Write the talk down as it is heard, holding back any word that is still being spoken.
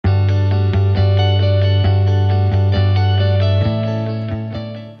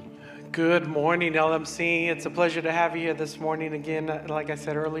Good morning, LMC. It's a pleasure to have you here this morning again, like I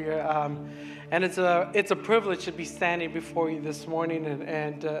said earlier. And it's a privilege to be standing before you this morning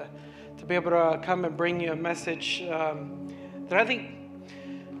and to be able to come and bring you a message that I think,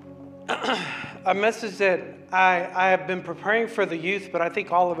 a message that I have been preparing for the youth, but I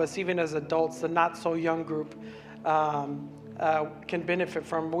think all of us, even as adults, the not so young group, can benefit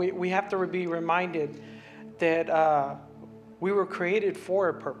from. We have to be reminded that we were created for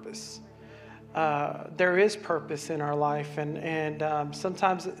a purpose. There is purpose in our life, and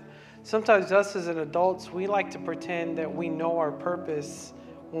sometimes us as an adults, we like to pretend that we know our purpose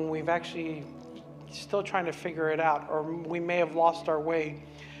when we've actually still trying to figure it out, or we may have lost our way,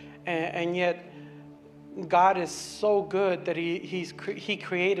 and yet God is so good that He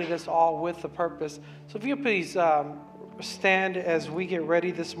created us all with a purpose. So if you please stand as we get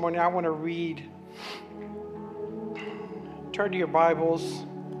ready this morning, I want to read. Turn to your Bibles,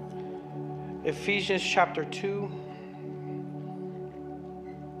 Ephesians chapter 2.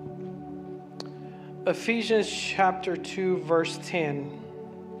 Ephesians chapter 2, verse 10.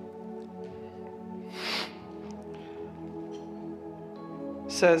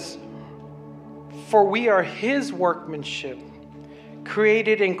 Says, "For we are His workmanship,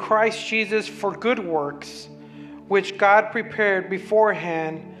 created in Christ Jesus for good works, which God prepared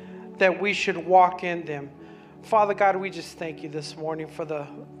beforehand that we should walk in them." Father God, we just thank you this morning for the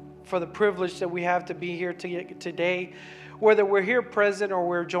privilege that we have to be here today. Whether we're here present or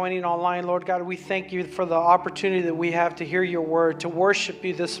we're joining online, Lord God, we thank you for the opportunity that we have to hear your word, to worship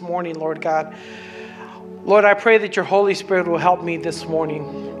you this morning, Lord God. Lord, I pray that your Holy Spirit will help me this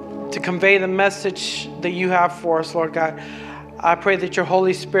morning to convey the message that you have for us, Lord God. I pray that your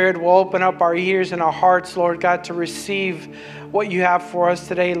Holy Spirit will open up our ears and our hearts, Lord God, to receive what you have for us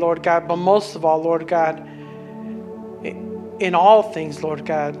today, Lord God. But most of all, Lord God, in all things, Lord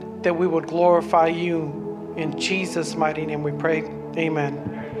God, that we would glorify you. In Jesus' mighty name we pray.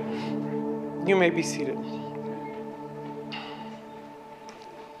 Amen. You may be seated.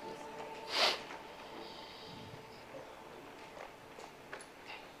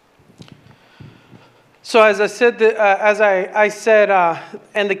 So as I said,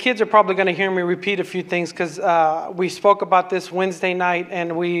 and the kids are probably going to hear me repeat a few things because we spoke about this Wednesday night,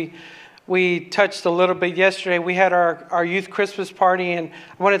 and we touched a little bit yesterday. We had our youth Christmas party, and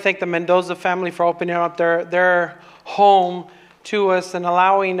I want to thank the Mendoza family for opening up their home to us and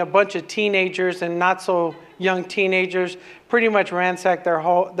allowing a bunch of teenagers and not so young teenagers pretty much ransack their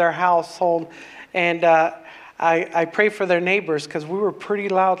household. And I pray for their neighbors because we were pretty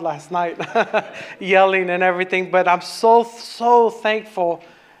loud last night, yelling and everything. But I'm so thankful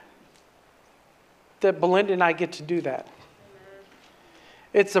that Belinda and I get to do that.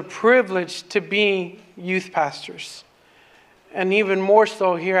 It's a privilege to be youth pastors, and even more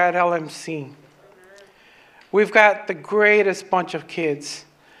so here at LMC. We've got the greatest bunch of kids.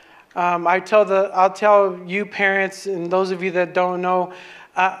 I'll tell you parents and those of you that don't know,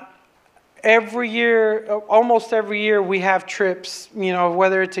 every year, almost every year, we have trips,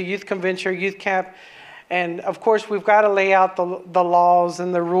 whether it's a youth convention or youth camp. And of course, we've got to lay out the laws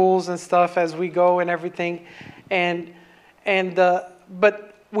and the rules and stuff as we go and everything.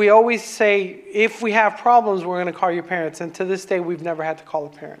 But we always say, if we have problems, we're going to call your parents. And to this day, we've never had to call a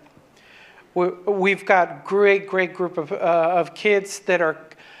parent. We've got great group of kids that are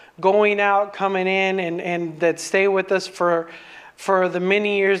going out, coming in, and that stay with us for the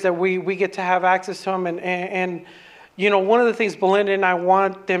many years that we get to have access to them. And one of the things Belinda and I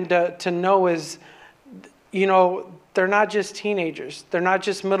want them to know is, they're not just teenagers. They're not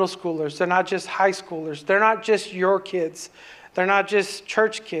just middle schoolers. They're not just high schoolers. They're not just your kids. They're not just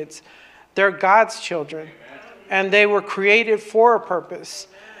church kids. They're God's children. And they were created for a purpose.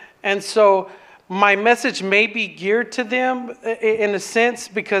 And so my message may be geared to them in a sense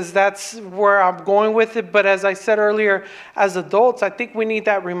because that's where I'm going with it. But as I said earlier, as adults, I think we need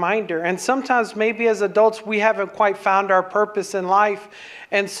that reminder. And sometimes maybe as adults, we haven't quite found our purpose in life.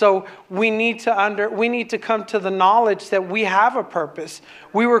 And so we need to come to the knowledge that we have a purpose.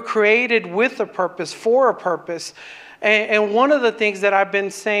 We were created with a purpose, for a purpose. And one of the things that I've been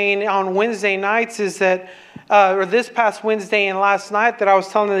saying on Wednesday nights is that, or this past Wednesday and last night that I was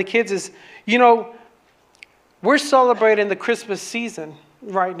telling the kids is, we're celebrating the Christmas season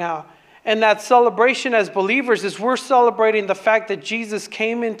right now. And that celebration as believers is we're celebrating the fact that Jesus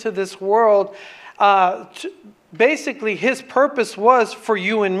came into this world. Basically, his purpose was for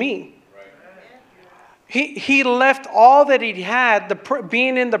you and me. He left all that he had,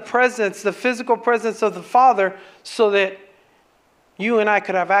 being in the presence, the physical presence of the Father, so that you and I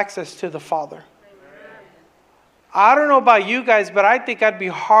could have access to the Father. I don't know about you guys, but I think I'd be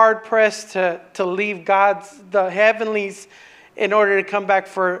hard-pressed to leave the heavenlies, in order to come back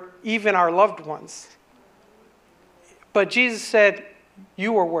for even our loved ones. But Jesus said,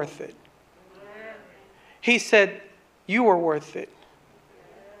 you are worth it. He said, you are worth it.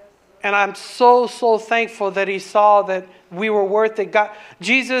 And I'm so, so thankful that he saw that we were worth it.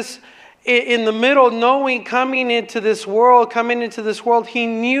 Jesus, in the middle, coming into this world, he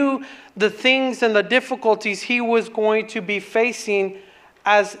knew the things and the difficulties he was going to be facing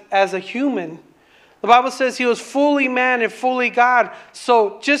as a human. The Bible says he was fully man and fully God.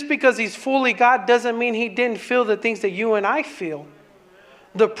 So just because he's fully God doesn't mean he didn't feel the things that you and I feel.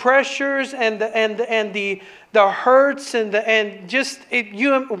 The pressures and the hurts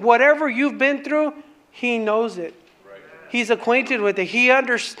whatever you've been through, he knows it. He's acquainted with it. He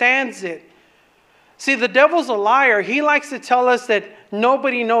understands it. See, the devil's a liar. He likes to tell us that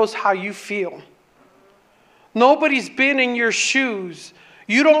nobody knows how you feel. Nobody's been in your shoes.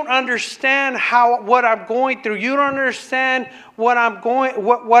 You don't understand what I'm going through. You don't understand what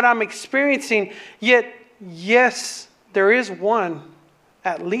I'm experiencing. Yet, yes, there is one,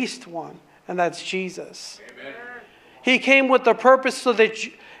 at least one, and that's Jesus. Amen. He came with a purpose, so that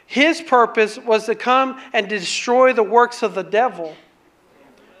his purpose was to come and destroy the works of the devil.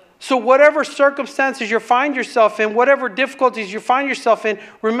 So whatever circumstances you find yourself in, whatever difficulties you find yourself in,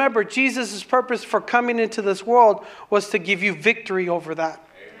 remember, Jesus' purpose for coming into this world was to give you victory over that.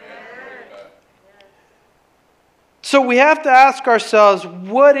 Amen. So we have to ask ourselves,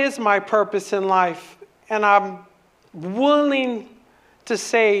 what is my purpose in life? And I'm willing to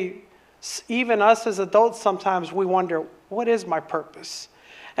say, even us as adults, sometimes we wonder, what is my purpose?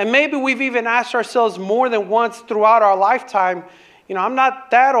 And maybe we've even asked ourselves more than once throughout our lifetime. I'm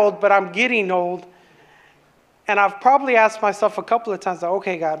not that old, but I'm getting old. And I've probably asked myself a couple of times,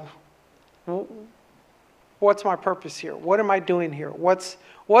 okay, God, what's my purpose here? What am I doing here? What's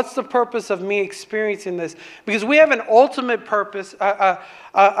the purpose of me experiencing this? Because we have an ultimate purpose,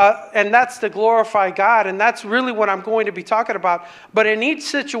 and that's to glorify God. And that's really what I'm going to be talking about. But in each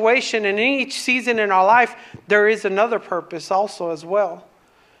situation and in each season in our life, there is another purpose also as well,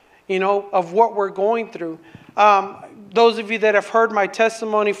 of what we're going through. Those of you that have heard my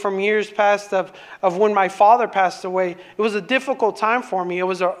testimony from years past of when my father passed away, it was a difficult time for me. It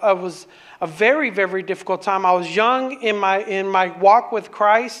was a very, very difficult time. I was young in my walk with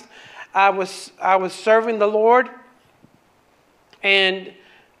Christ. I was serving the Lord, and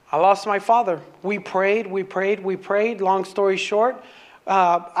I lost my father. We prayed. Long story short,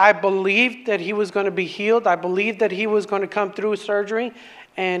 I believed that he was going to be healed. I believed that he was going to come through surgery,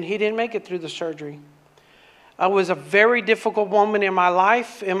 and he didn't make it through the surgery. It was a very difficult moment in my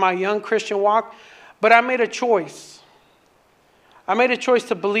life, in my young Christian walk, but I made a choice. I made a choice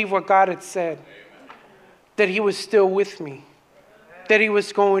to believe what God had said, that he was still with me, that he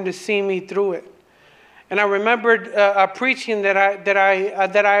was going to see me through it. And I remembered a preaching that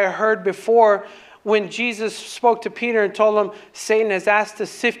I heard before, when Jesus spoke to Peter and told him, Satan has asked to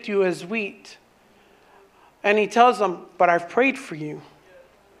sift you as wheat. And he tells him, but I've prayed for you.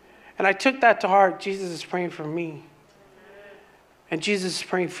 And I took that to heart. Jesus is praying for me. And Jesus is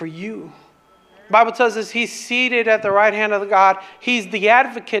praying for you. The Bible tells us he's seated at the right hand of God. He's the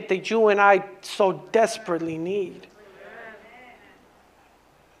advocate that you and I so desperately need.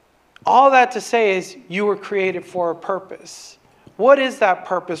 All that to say is, you were created for a purpose. What is that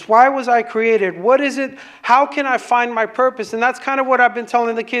purpose? Why was I created? What is it? How can I find my purpose? And that's kind of what I've been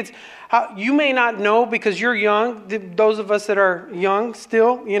telling the kids. You may not know because you're young. Those of us that are young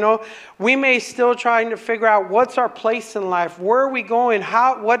still, we may still trying to figure out what's our place in life. Where are we going?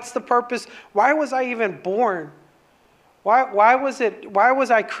 What's the purpose? Why was I even born? Why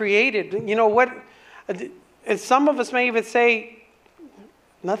was I created? And some of us may even say,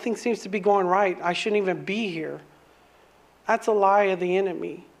 nothing seems to be going right. I shouldn't even be here. That's a lie of the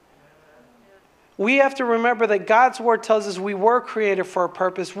enemy. We have to remember that God's word tells us we were created for a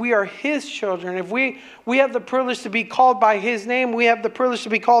purpose. We are his children. If we have the privilege to be called by his name, we have the privilege to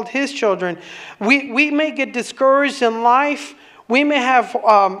be called his children. We may get discouraged in life. We may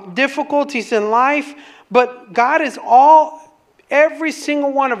have difficulties in life, but God is every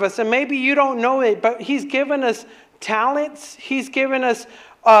single one of us, and maybe you don't know it, but he's given us talents. He's given us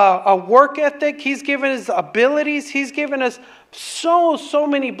a work ethic. He's given us abilities. He's given us so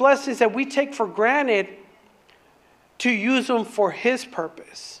many blessings that we take for granted, to use them for his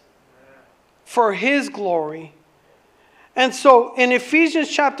purpose, for his glory. And so in Ephesians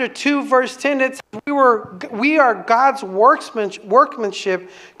chapter 2, verse 10, it says, we are God's workmanship,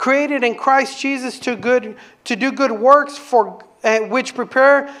 created in Christ Jesus to do good works, for which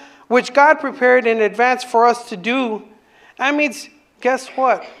which God prepared in advance for us to do. That means, guess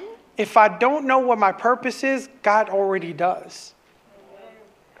what? If I don't know what my purpose is, God already does.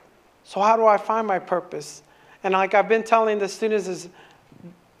 So how do I find my purpose? And like I've been telling the students is,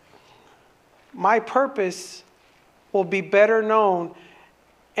 my purpose will be better known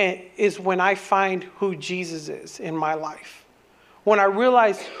is when I find who Jesus is in my life. When I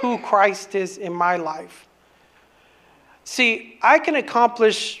realize who Christ is in my life. See, I can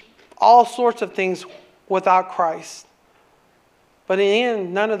accomplish all sorts of things without Christ. But in the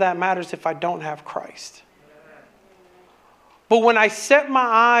end, none of that matters if I don't have Christ. But when I set my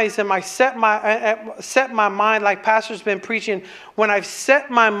eyes and I set my mind, like Pastor's been preaching, when I've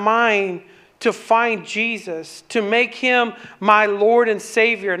set my mind to find Jesus, to make him my Lord and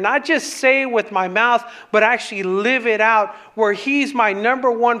Savior, not just say it with my mouth, but actually live it out, where he's my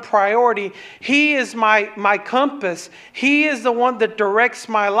number one priority. He is my compass. He is the one that directs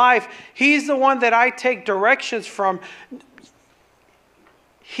my life. He's the one that I take directions from.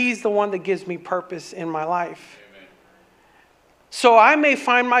 He's the one that gives me purpose in my life. Amen. So I may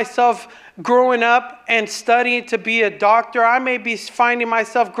find myself growing up and studying to be a doctor. I may be finding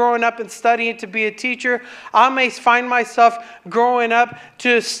myself growing up and studying to be a teacher. I may find myself growing up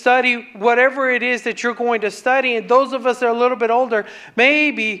to study whatever it is that you're going to study. And those of us that are a little bit older,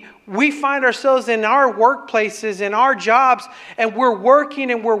 maybe we find ourselves in our workplaces, in our jobs, and we're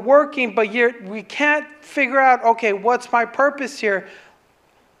working, but we can't figure out, okay, what's my purpose here?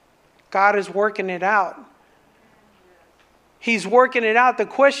 God is working it out. He's working it out. The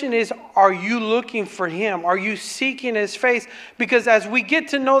question is, are you looking for him? Are you seeking his face? Because as we get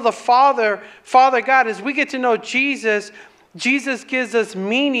to know the Father God, as we get to know Jesus, Jesus gives us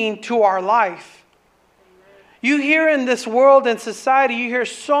meaning to our life. You hear in this world and society, you hear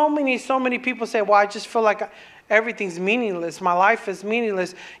so many people say, well, I just feel like everything's meaningless. My life is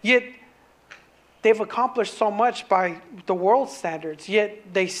meaningless. Yet they've accomplished so much by the world standards,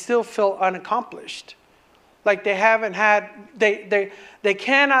 yet they still feel unaccomplished. Like they haven't had, they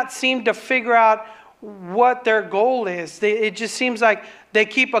cannot seem to figure out what their goal is. It just seems like they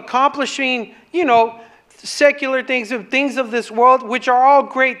keep accomplishing, secular things of this world, which are all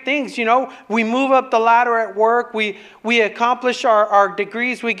great things. We move up the ladder at work. We accomplish our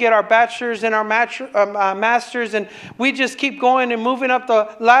degrees. We get our bachelor's and our master's, and we just keep going and moving up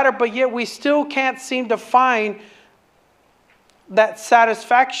the ladder. But yet we still can't seem to find that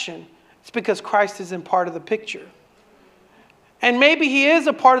satisfaction. It's because Christ isn't part of the picture. And maybe he is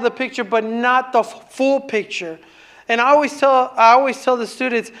a part of the picture, but not the full picture. And I always tell the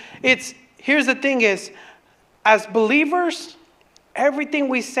students, here's the thing is, as believers, everything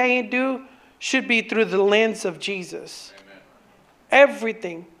we say and do should be through the lens of Jesus. Amen.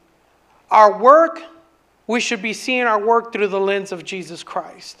 Everything. Our work, we should be seeing our work through the lens of Jesus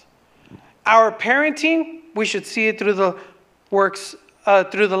Christ. Our parenting, we should see it through the works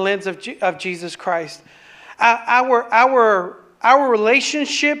through the lens of Jesus Christ. Our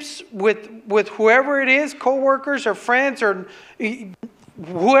relationships with whoever it is, co-workers or friends or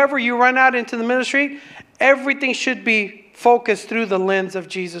whoever you run out into the ministry, everything should be focused through the lens of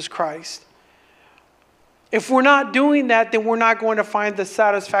Jesus Christ. If we're not doing that, then we're not going to find the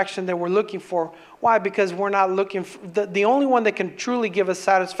satisfaction that we're looking for. Why? Because we're not looking for, the only one that can truly give us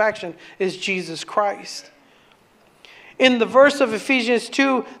satisfaction is Jesus Christ. In the verse of Ephesians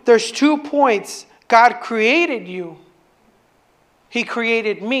 2, there's 2 points. God created you. He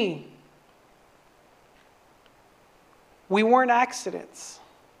created me. We weren't accidents.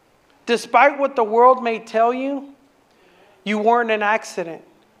 Despite what the world may tell you, you weren't an accident.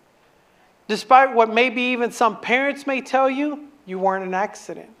 Despite what maybe even some parents may tell you, you weren't an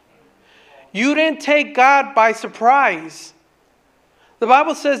accident. You didn't take God by surprise. The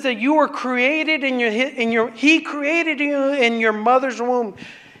Bible says that you were created He created you in your mother's womb.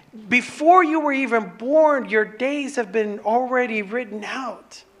 Before you were even born, your days have been already written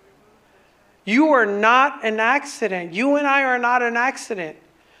out. You are not an accident. You and I are not an accident.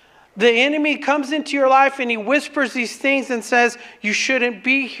 The enemy comes into your life and he whispers these things and says, you shouldn't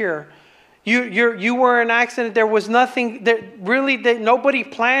be here. You were an accident. There was nothing that nobody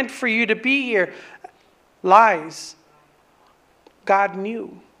planned for you to be here. Lies. God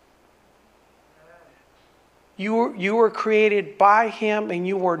knew. You were created by him and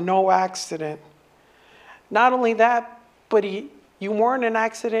you were no accident. Not only that, but you weren't an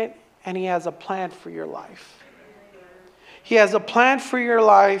accident and he has a plan for your life. He has a plan for your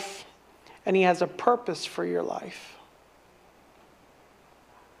life and he has a purpose for your life.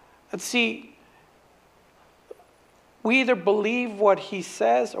 And see, we either believe what he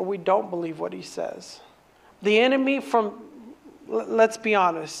says or we don't believe what he says. The enemy let's be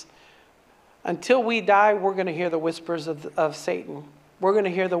honest. Until we die, we're going to hear the whispers of Satan. We're going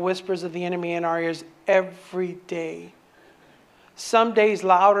to hear the whispers of the enemy in our ears every day. Some days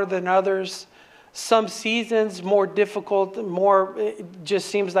louder than others. Some seasons more difficult, it just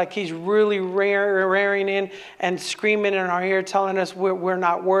seems like he's really rearing in and screaming in our ear, telling us we're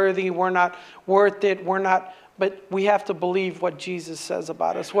not worthy, we're not worth it, we're not. But we have to believe what Jesus says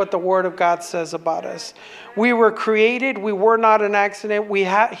about us, what the Word of God says about us. We were created. We were not an accident.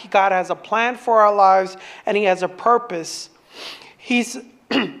 God has a plan for our lives, and He has a purpose. He's,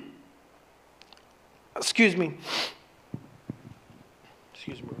 excuse me.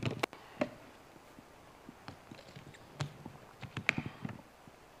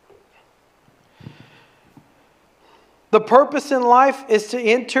 Our purpose in life is to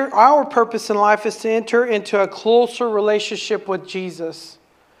enter into a closer relationship with Jesus.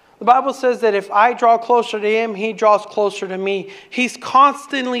 The Bible says that if I draw closer to Him, He draws closer to me. He's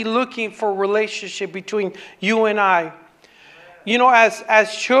constantly looking for a relationship between you and I. You know,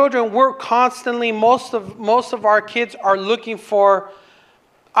 as children, we're constantly, most of our kids are looking for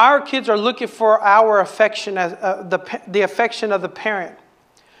our affection, as the affection of the parent.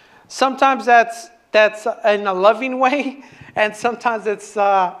 Sometimes that's in a loving way, and sometimes it's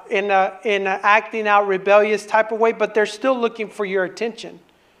in an acting out rebellious type of way, but they're still looking for your attention.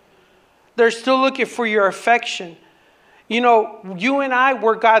 They're still looking for your affection. You know, you and I,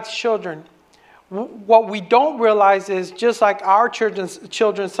 we're God's children. What we don't realize is, just like our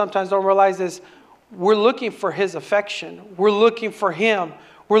children sometimes don't realize, is we're looking for His affection. We're looking for Him.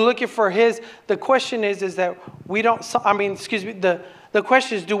 We're looking for His. The question is that we don't, the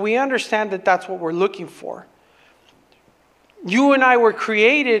question is, do we understand that that's what we're looking for? You and I were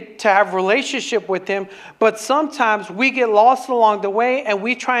created to have a relationship with Him, but sometimes we get lost along the way, and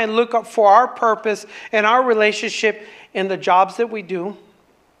we try and look up for our purpose and our relationship in the jobs that we do,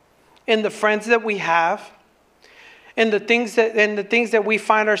 in the friends that we have, in the things that we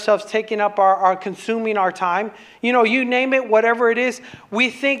find ourselves taking up our consuming our time. You know, you name it, whatever it is, we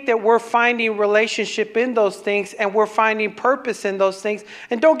think that we're finding relationship in those things, and we're finding purpose in those things.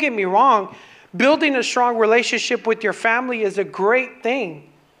 And don't get me wrong, building a strong relationship with your family is a great thing.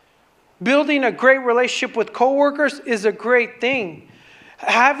 Building a great relationship with coworkers is a great thing.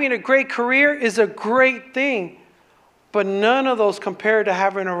 Having a great career is a great thing. But none of those compare to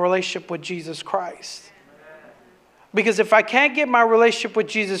having a relationship with Jesus Christ. Because if I can't get my relationship with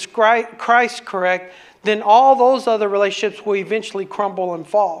Jesus Christ correct, then all those other relationships will eventually crumble and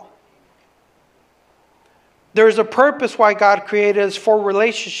fall. There's a purpose why God created us for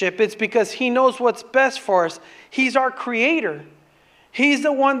relationship. It's because He knows what's best for us. He's our creator. He's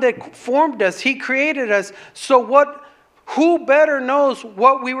the one that formed us. He created us. So who better knows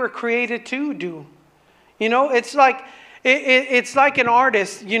what we were created to do? You know, it's like an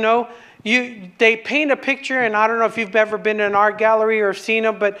artist, you know. They paint a picture, and I don't know if you've ever been to an art gallery or seen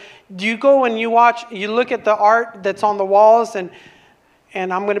them, but you go and you look at the art that's on the walls, and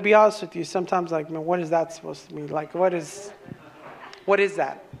I'm going to be honest with you, sometimes like, man, what is that supposed to mean? Like, what is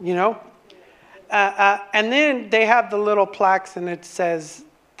that, you know? And then they have the little plaques, and it says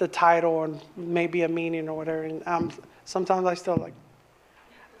the title and maybe a meaning or whatever, and sometimes I still like,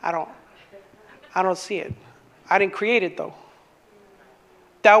 I don't see it. I didn't create it though.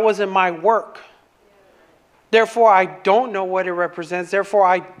 That wasn't my work. Therefore, I don't know what it represents. Therefore,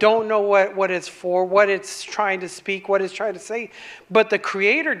 I don't know what it's for, what it's trying to speak, what it's trying to say. But the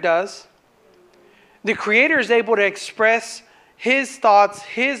Creator does. The Creator is able to express His thoughts,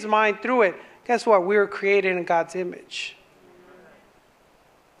 His mind through it. Guess what? We were created in God's image.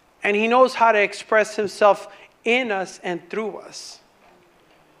 And He knows how to express Himself in us and through us.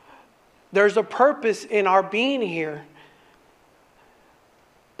 There's a purpose in our being here.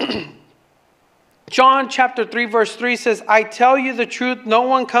 John chapter 3 verse 3 says, I tell you the truth, no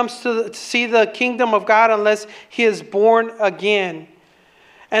one comes to see the kingdom of God unless he is born again.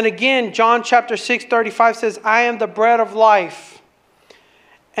 And again, John chapter 6:35 says, I am the bread of life.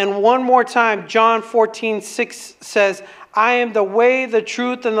 And one more time, John 14:6 says, I am the way, the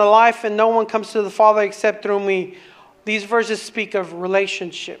truth, and the life, and no one comes to the Father except through me. These verses speak of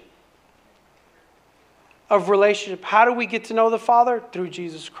relationship. How do we get to know the Father? Through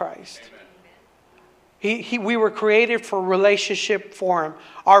Jesus Christ. We were created for relationship for Him.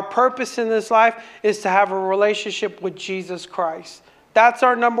 Our purpose in this life is to have a relationship with Jesus Christ. That's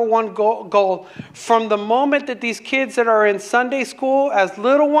our number one goal. From the moment that these kids that are in Sunday school as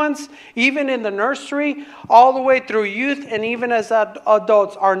little ones, even in the nursery, all the way through youth, and even as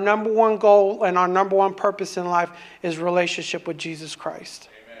adults, our number one goal and our number one purpose in life is relationship with Jesus Christ.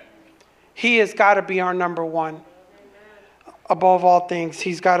 He has got to be our number one. above all things.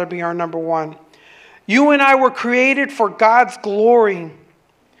 He's got to be our number one. You and I were created for God's glory.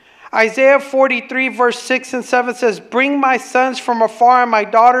 Isaiah 43 verse 6 and 7 says, bring my sons from afar and my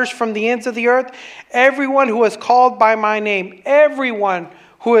daughters from the ends of the earth. Everyone who is called by my name. Everyone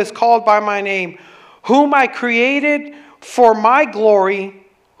who is called by my name. Whom I created for my glory.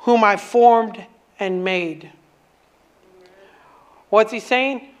 Whom I formed and made. What's he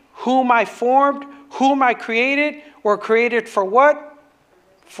saying? Whom I formed, whom I created, were created for what?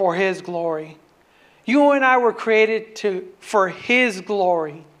 For his glory. You and I were created for his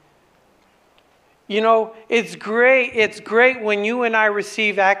glory. You know, it's great. It's great when you and I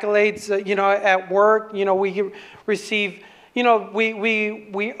receive accolades, at work. We receive,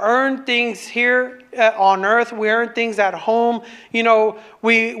 we earn things here on earth. We earn things at home.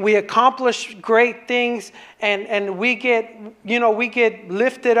 We accomplish great things and we get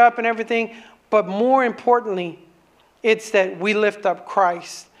lifted up and everything. But more importantly, it's that we lift up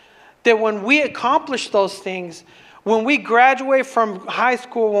Christ. That when we accomplish those things, when we graduate from high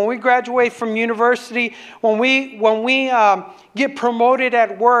school, when we graduate from university, when we get promoted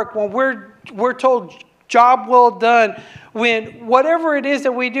at work, when we're told job well done, when whatever it is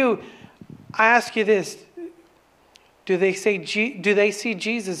that we do, I ask you this: do they see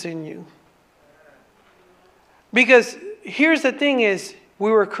Jesus in you? Because here's the thing: is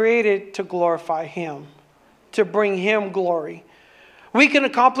we were created to glorify Him, to bring Him glory. We can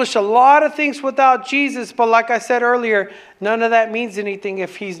accomplish a lot of things without Jesus, but like I said earlier, none of that means anything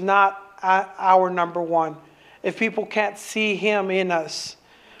if He's not our number one, if people can't see Him in us.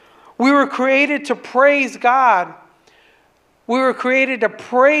 We were created to praise God. We were created to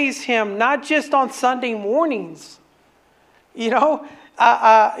praise Him, not just on Sunday mornings. That's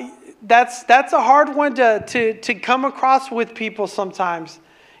a hard one to come across with people sometimes.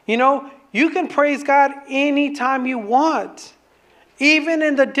 You can praise God anytime you want. Even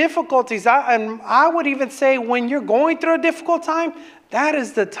in the difficulties, I would even say when you're going through a difficult time, that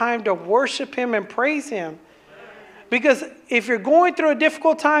is the time to worship Him and praise Him. Because if you're going through a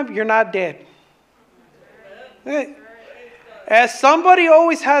difficult time, you're not dead. As somebody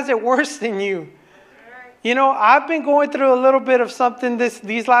always has it worse than you. I've been going through a little bit of something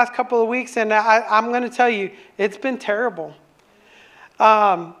these last couple of weeks, and I'm going to tell you, it's been terrible.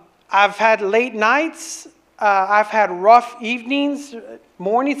 I've had late nights. I've had rough evenings.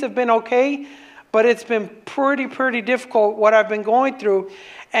 Mornings have been okay, but it's been pretty difficult what I've been going through.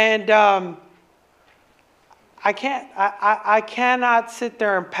 And I cannot sit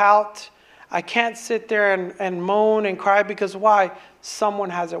there and pout. I can't sit there and moan and cry, because why?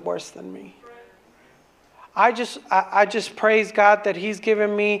 Someone has it worse than me. I just praise God that He's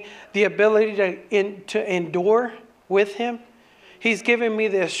given me the ability to endure with Him. He's given me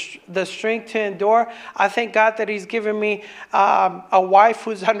the strength to endure. I thank God that He's given me a wife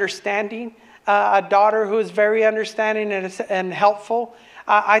who's understanding, a daughter who is very understanding and helpful.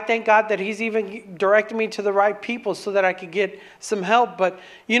 I thank God that He's even directed me to the right people so that I could get some help. But,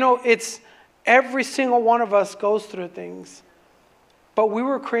 it's every single one of us goes through things. But we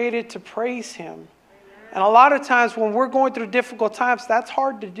were created to praise Him. And a lot of times when we're going through difficult times, that's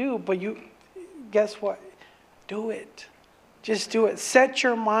hard to do. But guess what? Do it. Just do it. Set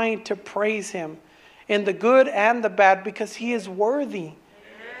your mind to praise Him in the good and the bad, because He is worthy.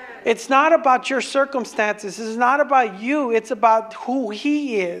 It's not about your circumstances. It's not about you. It's about who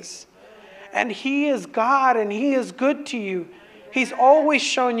He is. And He is God, and He is good to you. He's always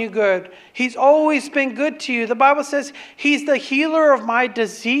shown you good. He's always been good to you. The Bible says He's the healer of my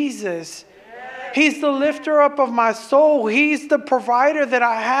diseases. He's the lifter up of my soul. He's the provider that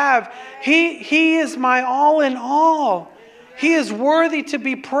I have. He is my all in all. He is worthy to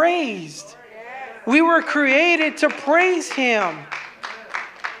be praised. We were created to praise Him.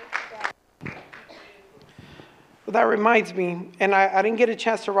 Well, that reminds me, and I didn't get a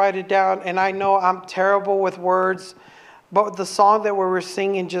chance to write it down, and I know I'm terrible with words, but the song that we were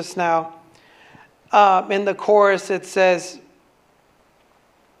singing just now, in the chorus it says,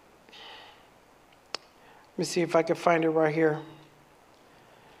 let me see if I can find it right here.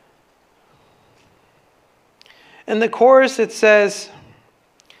 In the chorus it says,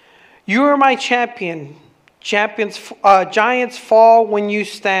 you are my champion. Giants fall when you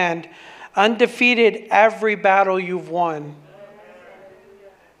stand. Undefeated every battle you've won.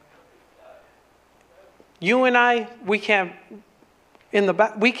 You and I, we can't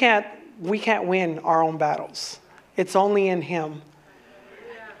win our own battles. It's only in Him.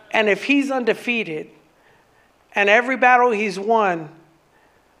 And if He's undefeated and every battle He's won,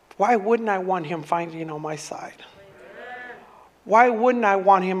 why wouldn't I want Him fighting on my side? why wouldn't I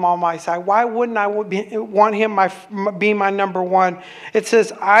want him on my side? Why wouldn't I want him be my number one? It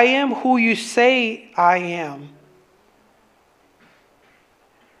says, I am who you say I am.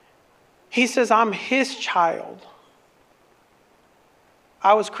 He says, I'm his child.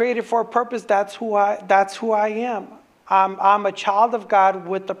 I was created for a purpose. That's who I am. I'm a child of God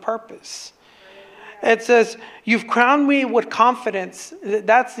with a purpose. It says, you've crowned me with confidence.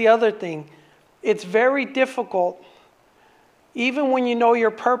 That's the other thing. It's very difficult. Even when you know your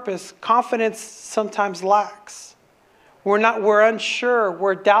purpose, confidence sometimes lacks. We're unsure,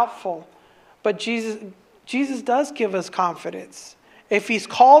 we're doubtful. But Jesus does give us confidence. If he's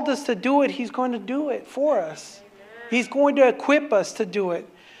called us to do it, he's going to do it for us. He's going to equip us to do it.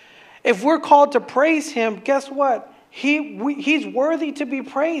 If we're called to praise him, guess what? He's worthy to be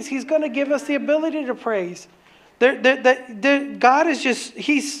praised. He's going to give us the ability to praise. God is just,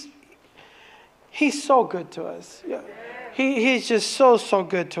 he's so good to us. He's just so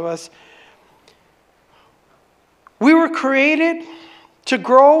good to us. We were created to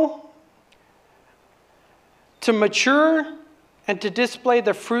grow, to mature, and to display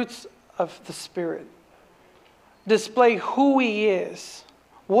the fruits of the Spirit. Display who he is.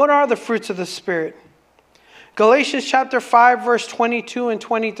 What are the fruits of the Spirit? Galatians chapter 5, verse 22 and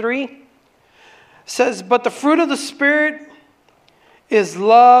 23 says, but the fruit of the Spirit is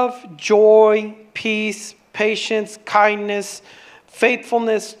love, joy, peace, patience, kindness,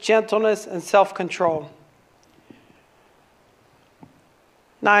 faithfulness, gentleness, and self-control.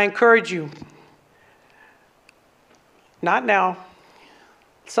 Now I encourage you, not now,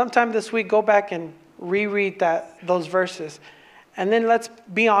 sometime this week, go back and reread those verses. And then let's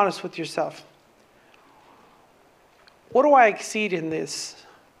be honest with yourself. What do I exceed in this?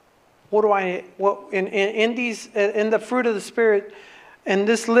 In the fruit of the Spirit, in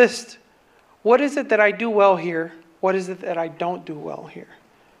this list, what is it that I do well here? What is it that I don't do well here?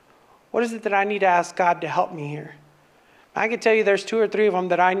 What is it that I need to ask God to help me here? I can tell you there's 2 or 3 of them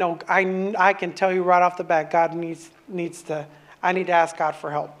that I know, I can tell you right off the bat, I need to ask God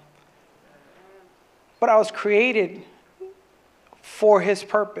for help. But I was created for his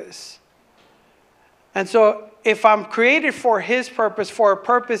purpose. And so if I'm created for his purpose, for a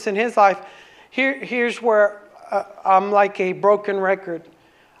purpose in his life, here's where I'm like a broken record.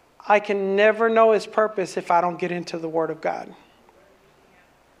 I can never know his purpose if I don't get into the Word of God.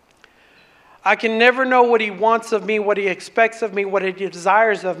 I can never know what he wants of me, what he expects of me, what he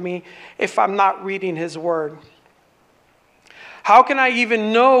desires of me if I'm not reading his Word. How can I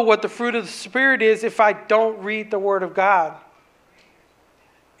even know what the fruit of the Spirit is if I don't read the Word of God?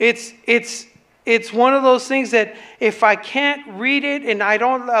 It's one of those things that if I can't read it and I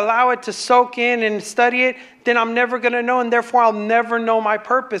don't allow it to soak in and study it, then I'm never going to know, and therefore I'll never know my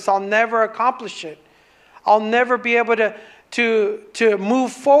purpose. I'll never accomplish it. I'll never be able to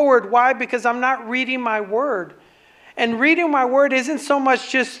move forward. Why? Because I'm not reading my Word. And reading my Word isn't so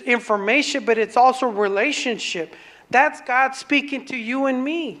much just information, but it's also relationship. That's God speaking to you and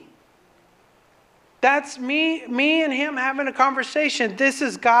me. That's me and him having a conversation. This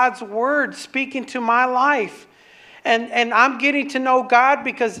is God's Word speaking to my life. And I'm getting to know God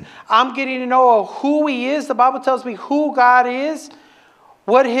because I'm getting to know who he is. The Bible tells me who God is,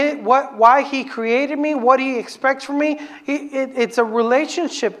 why he created me, what he expects from me. It's a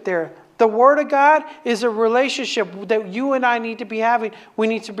relationship there. The Word of God is a relationship that you and I need to be having. We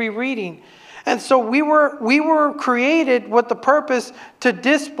need to be reading. And so we were created with the purpose to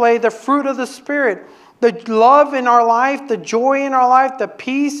display the fruit of the Spirit. The love in our life, the joy in our life, the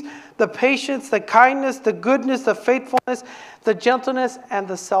peace, the patience, the kindness, the goodness, the faithfulness, the gentleness, and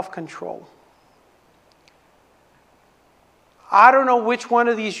the self-control. I don't know which one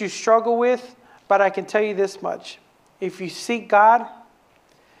of these you struggle with, but I can tell you this much. If you seek God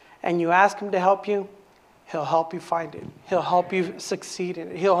and you ask him to help you, he'll help you find it. He'll help you succeed in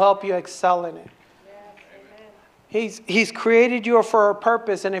it. He'll help you excel in it. He's created you for a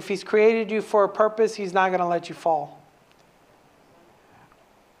purpose, and if he's created you for a purpose, he's not going to let you fall.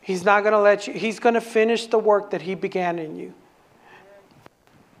 He's not going to let you. He's going to finish the work that he began in you.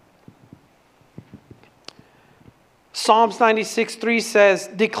 Psalms 96:3 says,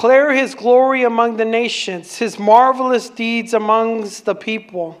 "Declare his glory among the nations, his marvelous deeds amongst the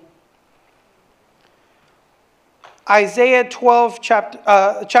people." Isaiah 12,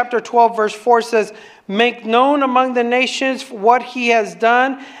 chapter 12, verse 4 says, "Make known among the nations what he has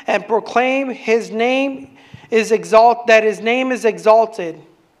done, and proclaim his name is that his name is exalted."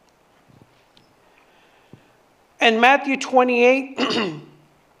 And Matthew 28,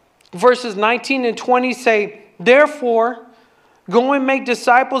 verses 19 and 20 say, "Therefore, Go and make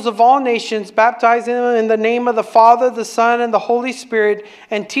disciples of all nations, baptizing them in the name of the Father, the Son, and the Holy Spirit,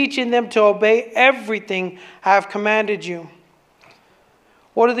 and teaching them to obey everything I have commanded you.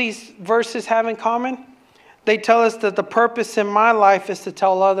 What do these verses have in common? They tell us that the purpose in my life is to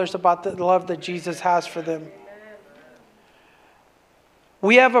tell others about the love that Jesus has for them.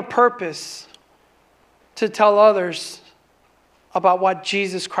 We have a purpose to tell others about what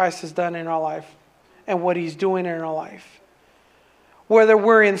Jesus Christ has done in our life and what He's doing in our life. Whether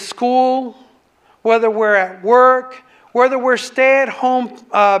we're in school, whether we're at work, whether we're stay-at-home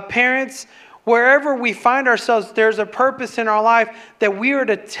parents, wherever we find ourselves, there's a purpose in our life that we are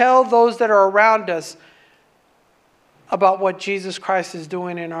to tell those that are around us about what Jesus Christ is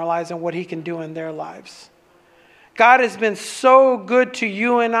doing in our lives and what He can do in their lives. God has been so good to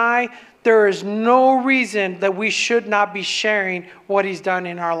you and I. There is no reason that we should not be sharing what He's done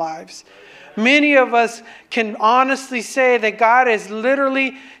in our lives. Many of us can honestly say that God has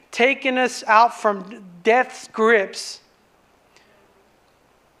literally taken us out from death's grips.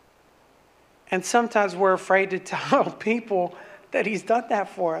 And sometimes we're afraid to tell people that He's done that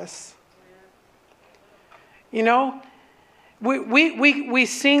for us. You know, we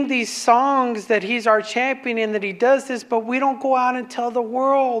sing these songs that He's our champion and that He does this, but we don't go out and tell the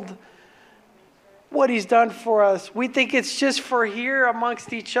world what He's done for us. We think it's just for here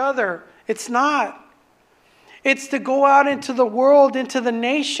amongst each other. It's not. It's to go out into the world, into the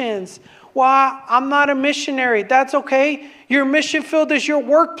nations. Well, I'm not a missionary. That's okay. Your mission field is your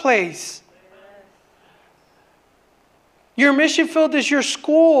workplace. Your mission field is your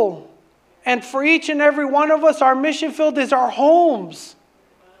school. And for each and every one of us, our mission field is our homes.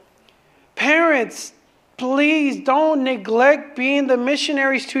 Parents, please don't neglect being the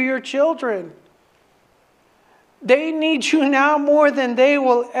missionaries to your children. They need you now more than they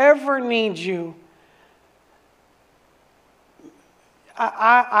will ever need you.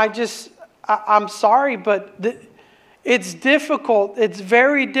 I'm sorry, but it's difficult. It's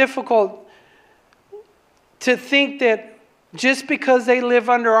very difficult to think that just because they live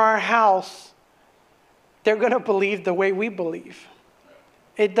under our house, they're going to believe the way we believe.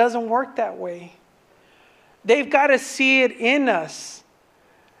 It doesn't work that way. They've got to see it in us.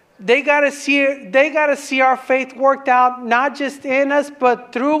 They got to see it. They got to see our faith worked out, not just in us,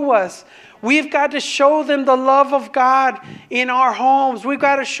 but through us. We've got to show them the love of God in our homes. We've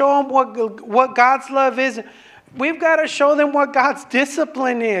got to show them what God's love is. We've got to show them what God's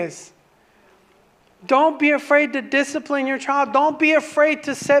discipline is. Don't be afraid to discipline your child. Don't be afraid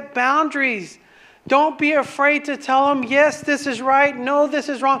to set boundaries. Don't be afraid to tell them, yes, this is right. No, this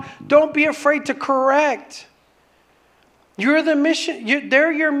is wrong. Don't be afraid to correct. You're the mission.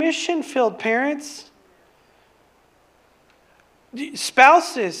 They're your mission field, parents.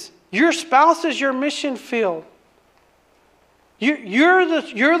 Spouses. Your spouse is your mission field. You're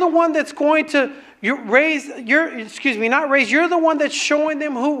the one that's going to raise. You're the one that's showing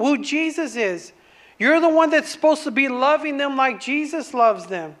them who Jesus is. You're the one that's supposed to be loving them like Jesus loves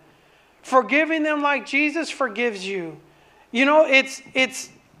them, forgiving them like Jesus forgives you. You know, it's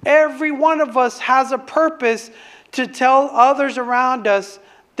every one of us has a purpose to tell others around us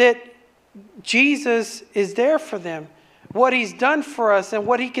that Jesus is there for them, what He's done for us and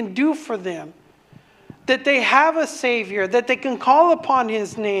what He can do for them. That they have a Savior, that they can call upon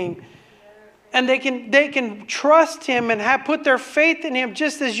His name, and they can trust Him and put their faith in Him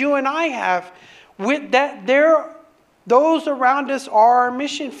just as you and I have. With that, those around us are our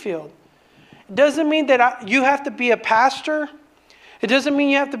mission field. It doesn't mean that you have to be a pastor. It doesn't mean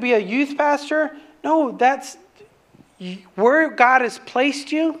you have to be a youth pastor. No, that's where God has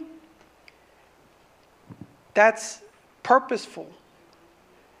placed you. That's purposeful.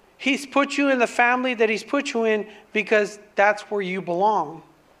 He's put you in the family that He's put you in because that's where you belong.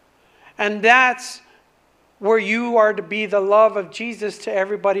 And that's where you are to be the love of Jesus to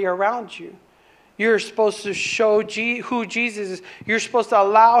everybody around you. You're supposed to show who Jesus is. You're supposed to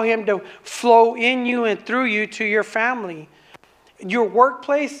allow Him to flow in you and through you to your family. Your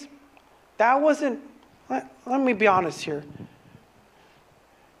workplace, that wasn't, let me be honest here.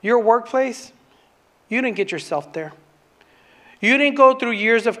 Your workplace, you didn't get yourself there. You didn't go through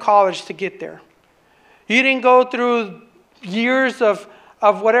years of college to get there. You didn't go through years of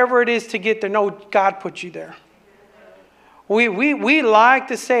whatever it is to get there. No, God put you there. We like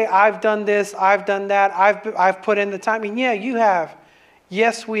to say, I've done this, I've done that, I've put in the time. And yeah, you have.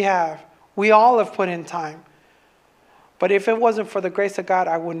 Yes, we have. We all have put in time. But if it wasn't for the grace of God,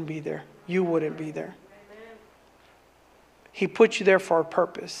 I wouldn't be there. You wouldn't be there. He put you there for a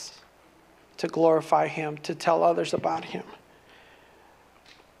purpose, to glorify Him, to tell others about Him.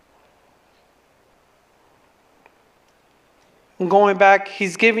 And going back,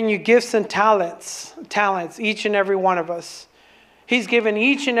 he's given you gifts and talents, each and every one of us. He's given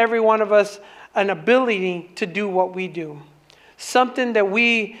each and every one of us an ability to do what we do. Something that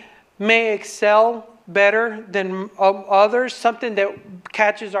we may excel better than others, something that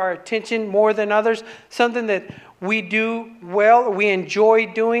catches our attention more than others, something that we do well, we enjoy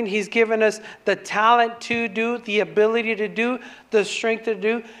doing. He's given us the talent to do, the ability to do, the strength to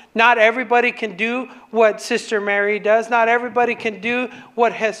do. Not everybody can do what Sister Mary does. Not everybody can do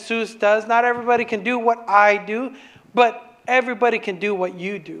what Jesus does. Not everybody can do what I do. But everybody can do what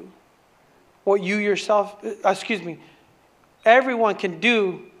you do. What you yourself, everyone can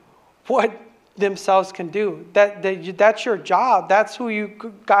do what themselves can do. That's your job. That's who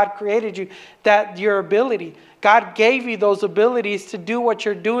God created you. That your ability. God gave you those abilities to do what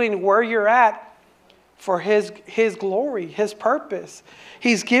you're doing where you're at for His glory, His purpose.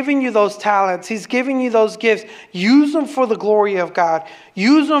 He's giving you those talents. He's giving you those gifts. Use them for the glory of God.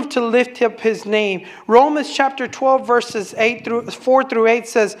 Use them to lift up His name. Romans chapter 12 verses 4 through 8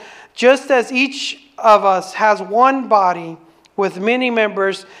 says, just as each of us has one body with many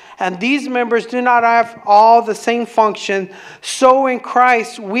members, and these members do not have all the same function, so in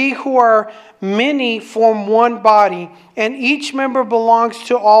Christ we who are many form one body, and each member belongs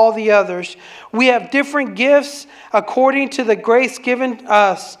to all the others. We have different gifts according to the grace given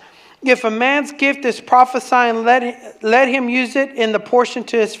us. If a man's gift is prophesying, let him use it in the portion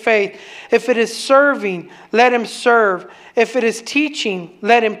to his faith. If it is serving, let him serve. If it is teaching,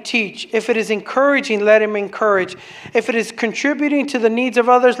 let him teach. If it is encouraging, let him encourage. If it is contributing to the needs of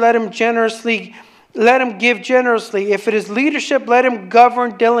others, let him give generously. If it is leadership, let him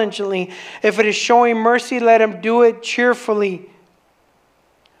govern diligently. If it is showing mercy, let him do it cheerfully.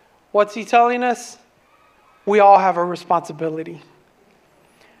 What's he telling us? We all have a responsibility.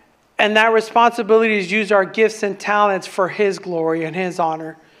 And that responsibility is use our gifts and talents for His glory and His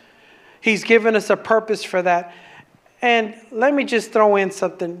honor. He's given us a purpose for that. And let me just throw in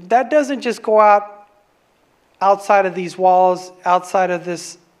something. That doesn't just go outside of these walls,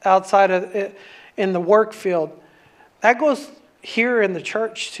 in the work field. That goes here in the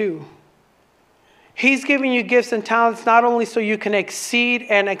church too. He's giving you gifts and talents not only so you can exceed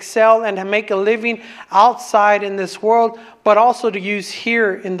and excel and make a living outside in this world, but also to use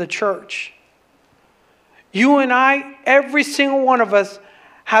here in the church. You and I, every single one of us,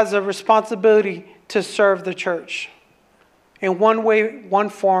 has a responsibility to serve the church. In one way, one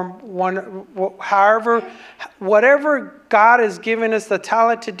form, whatever God has given us the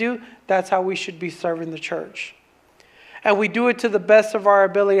talent to do, that's how we should be serving the church. And we do it to the best of our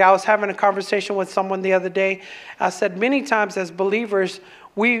ability. I was having a conversation with someone the other day. I said many times as believers,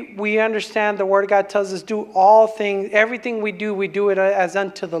 we understand the Word of God tells us do all things. Everything we do it as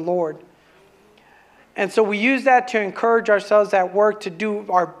unto the Lord. And so we use that to encourage ourselves at work to do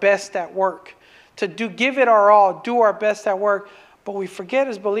our best at work. To give it our all, do our best at work. But we forget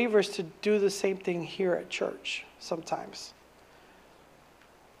as believers to do the same thing here at church sometimes.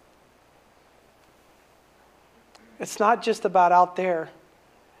 It's not just about out there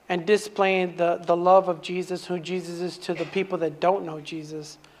and displaying the love of Jesus, who Jesus is to the people that don't know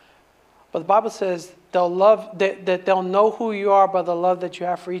Jesus. But the Bible says they'll know who you are by the love that you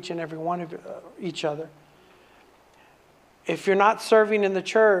have for each and every one of each other. If you're not serving in the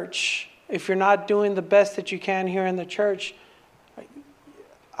church, if you're not doing the best that you can here in the church,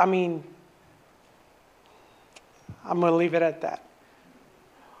 I'm going to leave it at that.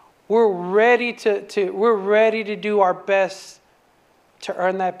 We're ready to do our best to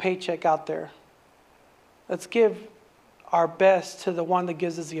earn that paycheck out there. Let's give our best to the one that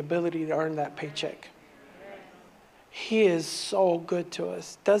gives us the ability to earn that paycheck. He is so good to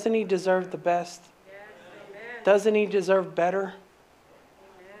us. Doesn't He deserve the best? Doesn't He deserve better?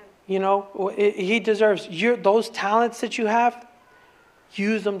 You know, He deserves those talents that you have.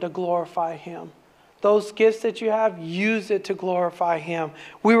 Use them to glorify Him. Those gifts that you have, use it to glorify Him.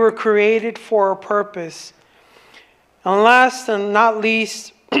 We were created for a purpose. And last and not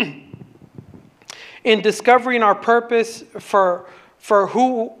least, in discovering our purpose for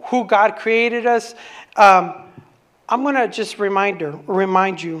who God created us, I'm going to just remind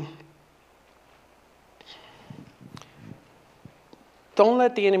you. Don't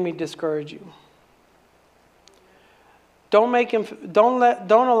let the enemy discourage you. Don't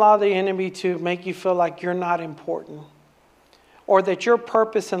allow the enemy to make you feel like you're not important, or that your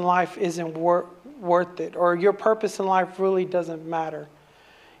purpose in life isn't worth it, or your purpose in life really doesn't matter.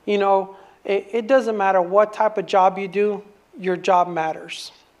 You know, it doesn't matter what type of job you do, your job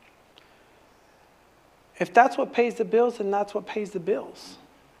matters. If that's what pays the bills, then that's what pays the bills.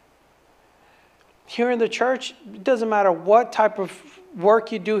 here in the church, it doesn't matter what type of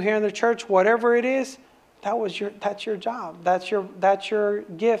work you do here in the church, whatever it is, that's your job. That's your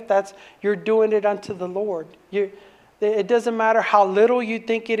gift. You're doing it unto the Lord. It doesn't matter how little you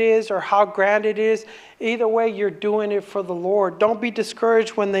think it is or how grand it is. Either way, you're doing it for the Lord. Don't be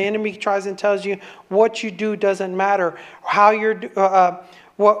discouraged when the enemy tries and tells you what you do doesn't matter. How you're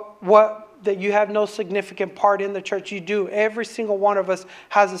that you have no significant part in the church. You do. Every single one of us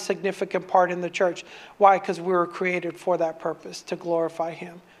has a significant part in the church. Why? Because we were created for that purpose, to glorify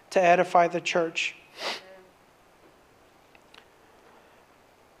Him, to edify the church.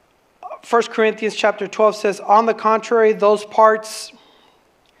 1 Corinthians chapter 12 says, on the contrary, those parts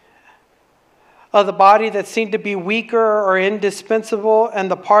of the body that seem to be weaker or indispensable,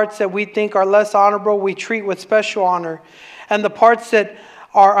 and the parts that we think are less honorable, we treat with special honor. And the parts that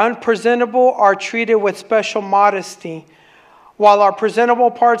are unpresentable are treated with special modesty. While our presentable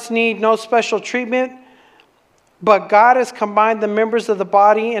parts need no special treatment, but God has combined the members of the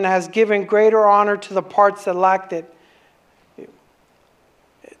body and has given greater honor to the parts that lacked it.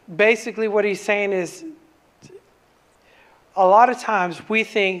 Basically what he's saying is, a lot of times we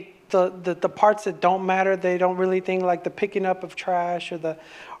think the parts that don't matter, they don't really think, like the picking up of trash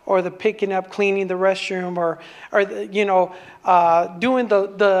or the picking up, cleaning the restroom, or doing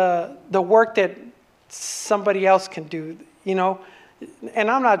the work that somebody else can do,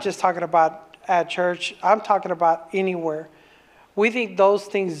 And I'm not just talking about at church. I'm talking about anywhere. We think those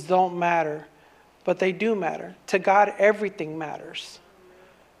things don't matter, but they do matter. To God, everything matters.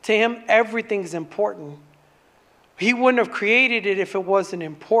 To Him, everything's important. He wouldn't have created it if it wasn't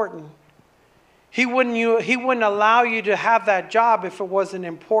important. He wouldn't allow you to have that job if it wasn't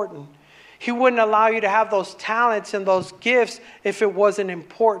important. He wouldn't allow you to have those talents and those gifts if it wasn't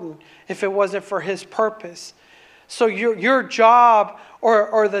important, if it wasn't for His purpose. So your job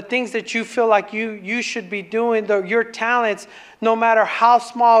or the things that you feel like you should be doing, your talents, no matter how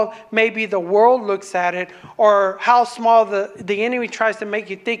small maybe the world looks at it or how small the enemy tries to make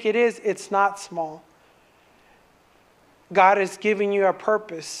you think it is, it's not small. God is giving you a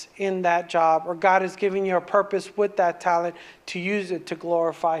purpose in that job, or God is giving you a purpose with that talent to use it to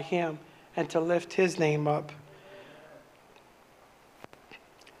glorify Him and to lift His name up.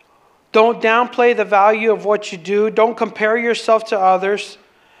 Don't downplay the value of what you do. Don't compare yourself to others,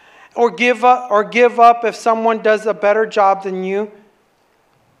 or give up if someone does a better job than you.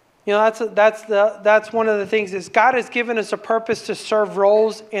 That's one of the things is God has given us a purpose to serve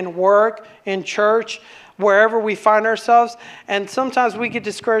roles in work, in church, wherever we find ourselves. And sometimes we get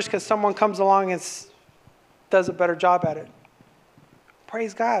discouraged because someone comes along and does a better job at it.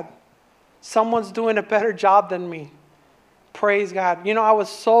 Praise God. Someone's doing a better job than me. Praise God. I was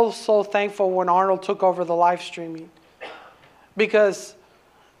so thankful when Arnold took over the live streaming, because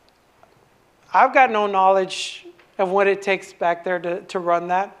I've got no knowledge of what it takes back there to run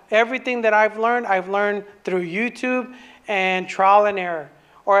that. Everything that I've learned through YouTube and trial and error,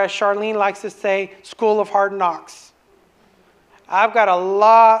 or as Charlene likes to say, school of hard knocks. I've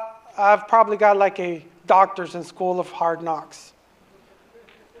probably got like a doctor's in school of hard knocks.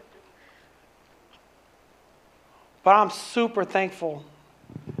 But I'm super thankful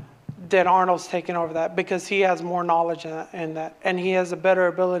that Arnold's taken over that, because he has more knowledge in that. And he has a better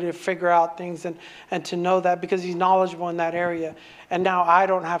ability to figure out things and to know that, because he's knowledgeable in that area. And now I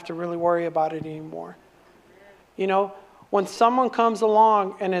don't have to really worry about it anymore. When someone comes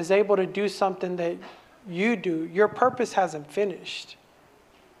along and is able to do something that you do, your purpose hasn't finished.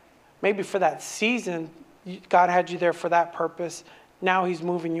 Maybe for that season, God had you there for that purpose. Now He's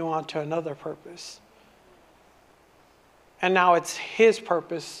moving you on to another purpose. And now it's His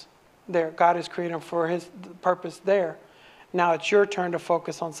purpose there. God is creating for His purpose there. Now it's your turn to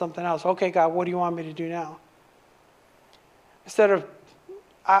focus on something else. Okay, God, what do you want me to do now? Instead of,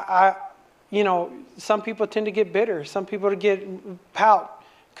 some people tend to get bitter. Some people to get pout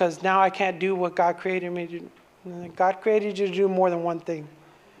because now I can't do what God created me to do. God created you to do more than one thing.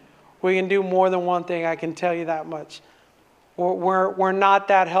 We can do more than one thing, I can tell you that much. We're not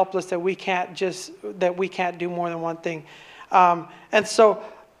that helpless that we can't do more than one thing. And so,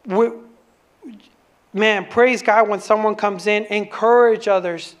 praise God when someone comes in, encourage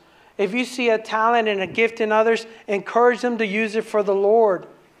others. If you see a talent and a gift in others, encourage them to use it for the Lord.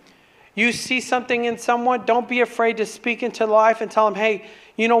 You see something in someone, don't be afraid to speak into life and tell them, hey,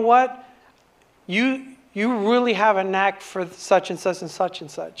 you know what? You really have a knack for such and such and such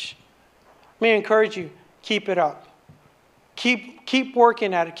and such. Let me encourage you, keep it up. Keep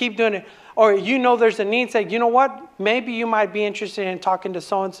working at it. Keep doing it. Or there's a need, say, you know what? Maybe you might be interested in talking to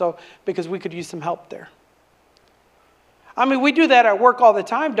so-and-so because we could use some help there. We do that at work all the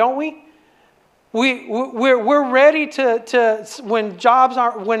time, don't we? We're ready to when jobs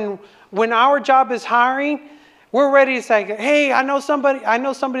are when our job is hiring, we're ready to say, hey, I know somebody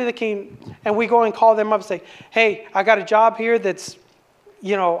that can, and we go and call them up and say, hey, I got a job here that's,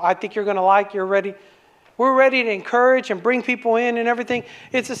 I think you're going to like, you're ready. We're ready to encourage and bring people in and everything.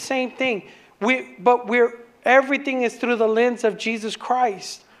 It's the same thing. Everything is through the lens of Jesus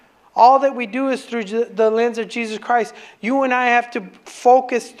Christ. All that we do is through the lens of Jesus Christ. You and I have to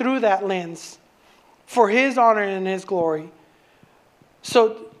focus through that lens for His honor and His glory.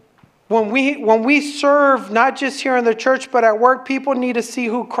 So when we serve, not just here in the church, but at work, people need to see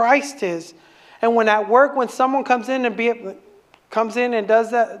who Christ is. And when at work, when someone comes in and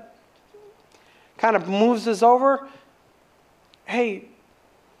does that, kind of moves us over, hey,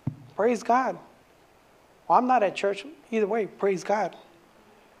 praise God. Well, I'm not at church. Either way, praise God.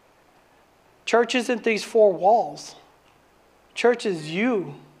 Church isn't these four walls. Church is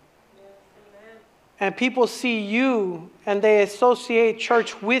you. And people see you and they associate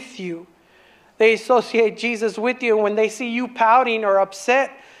church with you. They associate Jesus with you. When they see you pouting or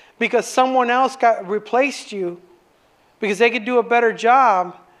upset because someone else replaced you, because they could do a better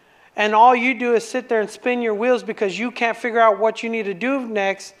job, and all you do is sit there and spin your wheels because you can't figure out what you need to do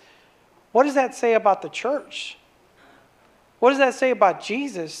next, what does that say about the church? What does that say about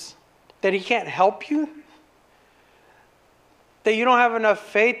Jesus? That He can't help you? That you don't have enough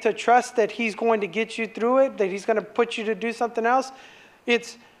faith to trust that He's going to get you through it? That He's going to put you to do something else?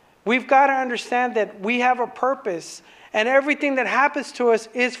 We've got to understand that we have a purpose. And everything that happens to us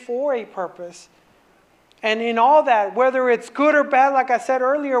is for a purpose. And in all that, whether it's good or bad, like I said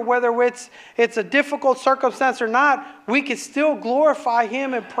earlier, whether it's a difficult circumstance or not, we can still glorify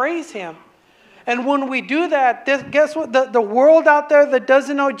Him and praise Him. And when we do that, guess what? The world out there that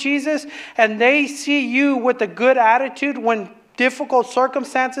doesn't know Jesus, and they see you with a good attitude when difficult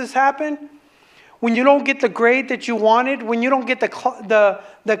circumstances happen, when you don't get the grade that you wanted, when you don't get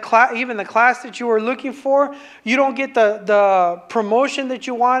even the class that you were looking for, you don't get the promotion that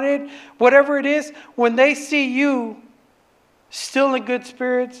you wanted, whatever it is, when they see you still in good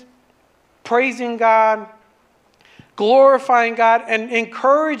spirits, praising God, glorifying God, and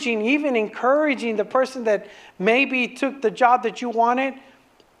encouraging the person that maybe took the job that you wanted,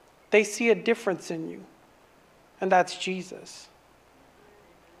 they see a difference in you. And that's Jesus.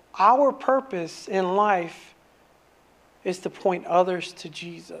 Our purpose in life is to point others to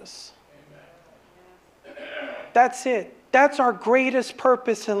Jesus. That's it. That's our greatest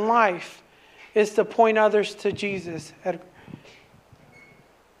purpose in life, is to point others to Jesus.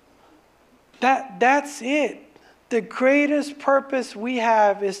 That's it. The greatest purpose we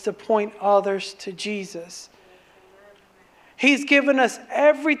have is to point others to Jesus. He's given us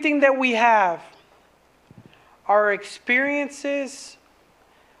everything that we have. Our experiences,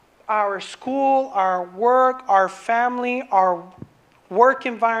 our school, our work, our family, our work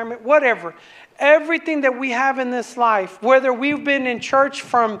environment, whatever. Everything that we have in this life, whether we've been in church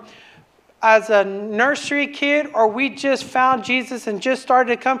from as a nursery kid or we just found Jesus and just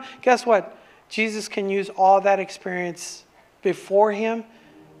started to come, guess what? Jesus can use all that experience before Him.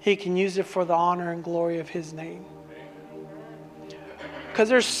 He can use it for the honor and glory of His name. Because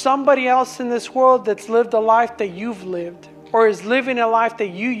there's somebody else in this world that's lived a life that you've lived, or is living a life that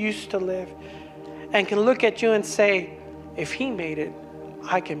you used to live, and can look at you and say, if He made it,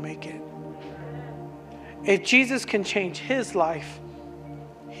 I can make it. If Jesus can change his life,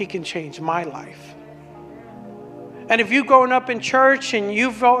 He can change my life. And if you've grown up in church and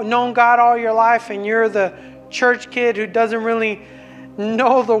you've known God all your life and you're the church kid who doesn't really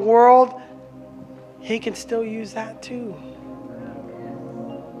know the world, He can still use that too.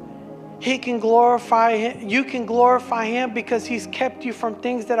 He can glorify Him. You can glorify Him because He's kept you from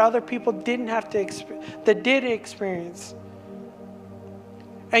things that other people didn't have to experience.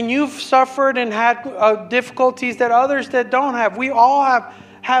 And you've suffered and had difficulties that others that don't have. We all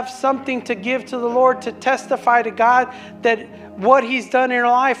have something to give to the Lord, to testify to God that what He's done in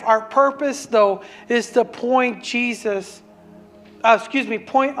our life. Our purpose, though, is to point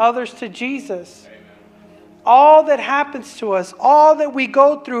others to Jesus. All that happens to us, all that we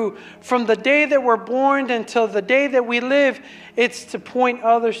go through from the day that we're born until the day that we live, it's to point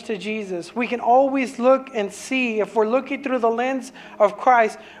others to Jesus. We can always look and see, if we're looking through the lens of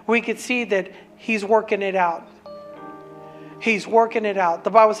Christ, we can see that He's working it out. He's working it out.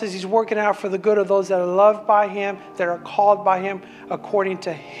 The Bible says He's working it out for the good of those that are loved by Him, that are called by Him according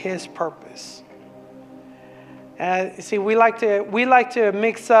to His purpose. And see, we like to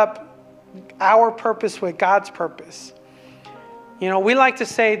mix up our purpose with God's purpose. You know, we like to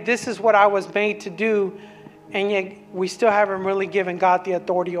say, this is what I was made to do, and yet we still haven't really given God the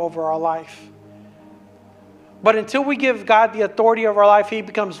authority over our life. But until we give God the authority of our life, He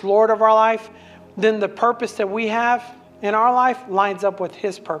becomes Lord of our life, then the purpose that we have in our life lines up with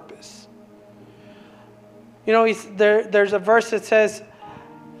His purpose. You know, there's a verse that says,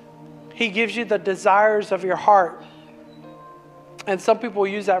 He gives you the desires of your heart. And some people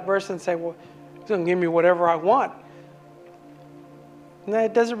use that verse and say, well, He's going to give me whatever I want. And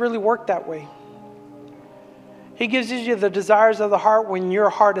it doesn't really work that way. He gives you the desires of the heart when your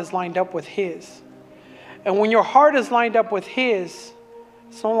heart is lined up with His. And when your heart is lined up with His,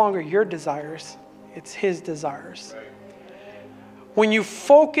 it's no longer your desires, it's His desires. When you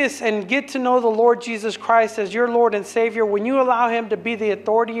focus and get to know the Lord Jesus Christ as your Lord and Savior, when you allow Him to be the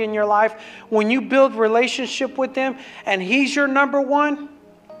authority in your life, when you build relationship with Him and He's your number one,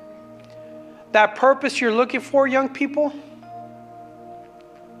 that purpose you're looking for, young people,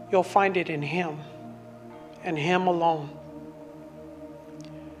 you'll find it in Him and Him alone.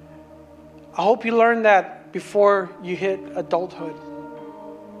 I hope you learn that before you hit adulthood.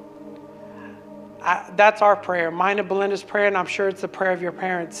 That's our prayer, mine and Belinda's prayer, and I'm sure it's the prayer of your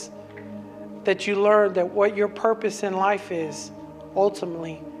parents, that you learn that what your purpose in life is,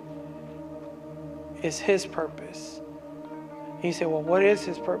 ultimately, is His purpose. And you say, well, what is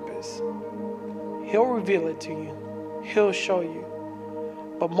His purpose? He'll reveal it to you. He'll show you.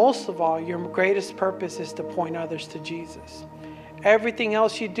 But most of all, your greatest purpose is to point others to Jesus. Everything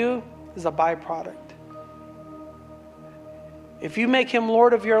else you do is a byproduct. If you make Him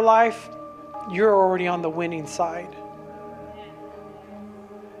Lord of your life, you're already on the winning side.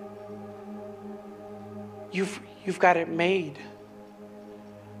 You've got it made.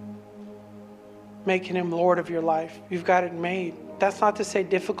 Making Him Lord of your life. You've got it made. That's not to say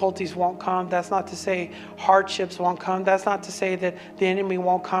difficulties won't come. That's not to say hardships won't come. That's not to say that the enemy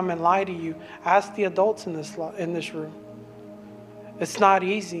won't come and lie to you. Ask the adults in this room. It's not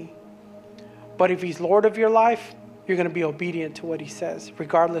easy. But if He's Lord of your life, you're going to be obedient to what He says,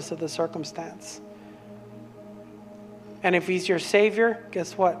 regardless of the circumstance. And if He's your Savior,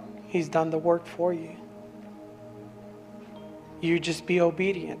 guess what? He's done the work for you. You just be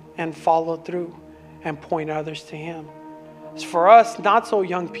obedient and follow through and point others to Him. As for us, not so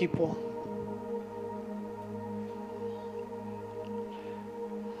young people,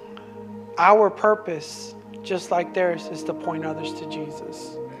 our purpose, just like theirs, is to point others to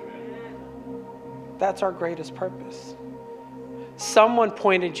Jesus. That's our greatest purpose. Someone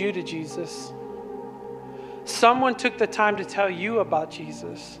pointed you to Jesus. Someone took the time to tell you about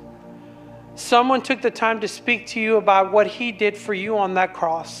Jesus. Someone took the time to speak to you about what He did for you on that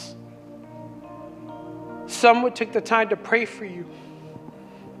cross. Someone took the time to pray for you.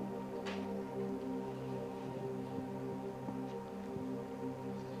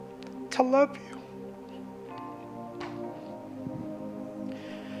 To love you.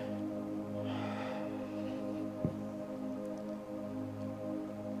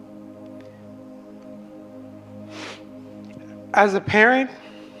 As a parent,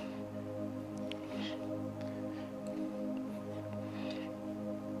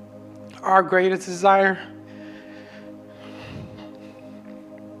 our greatest desire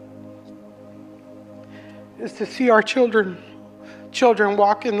is to see our children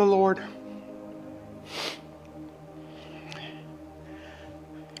walk in the Lord.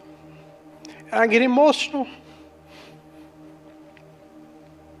 And I get emotional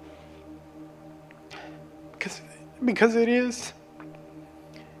because it is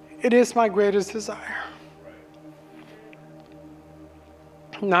my greatest desire.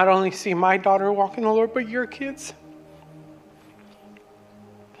 Not only see my daughter walk in the Lord, but your kids.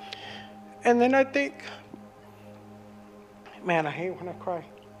 And then I think, man, I hate when I cry.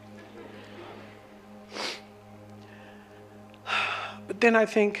 But then I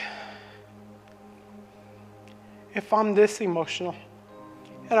think, if I'm this emotional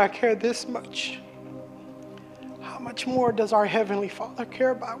and I care this much, how much more does our Heavenly Father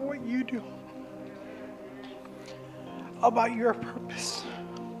care about what you do? About your purpose?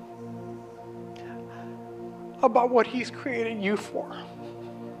 About what He's created you for?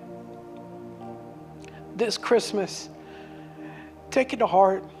 This Christmas, take it to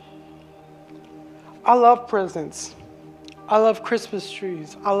heart. I love presents. I love Christmas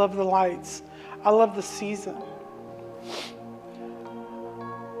trees. I love the lights. I love the season.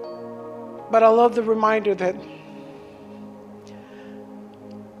 But I love the reminder that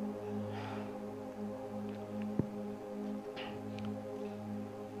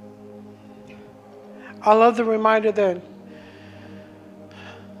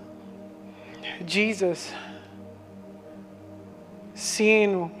Jesus,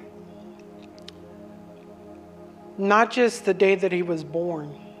 seeing not just the day that He was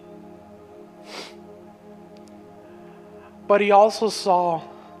born, But he also saw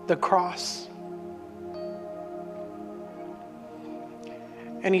the cross.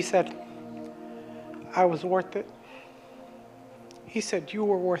 And he said, I was worth it. He said, you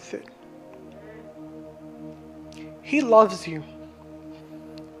were worth it. He loves you.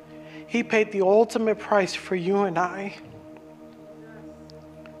 He paid the ultimate price for you and I.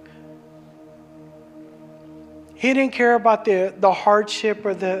 He didn't care about the hardship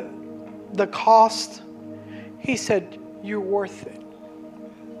or the cost. He said, you're worth it.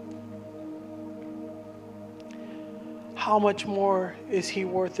 How much more is he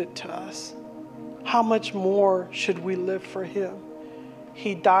worth it to us? How much more should we live for him?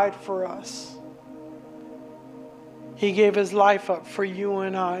 He died for us. He gave his life up for you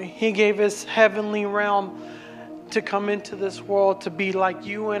and I. He gave his heavenly realm to come into this world to be like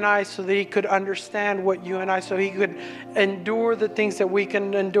you and I, so that he could understand what you and I, so he could endure the things that we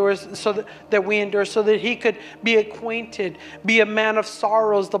can endure, so that we endure, so that he could be acquainted, be a man of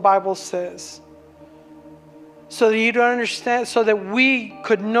sorrows, the Bible says. So that he'd understand, so that we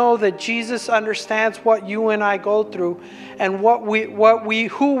could know that Jesus understands what you and I go through and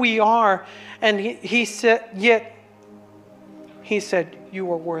who we are. And he said, yet he said, you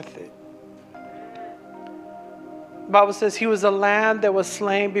were worth it. The Bible says he was a lamb that was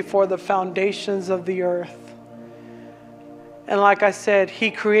slain before the foundations of the earth. And like I said,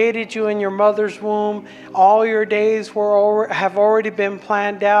 he created you in your mother's womb. All your days have already been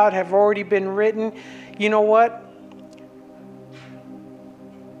planned out, have already been written. You know what?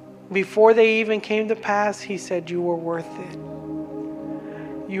 Before they even came to pass, he said, you were worth it.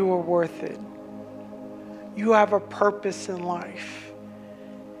 You were worth it. You have a purpose in life.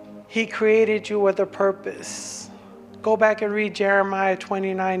 He created you with a purpose. Go back and read Jeremiah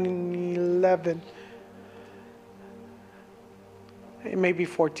 29:11. It may be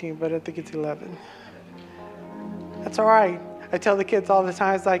 14, but I think it's 11. That's all right. I tell the kids all the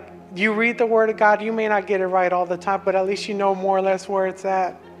time, it's like, you read the Word of God, you may not get it right all the time, but at least you know more or less where it's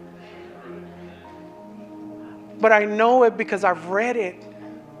at. But I know it because I've read it.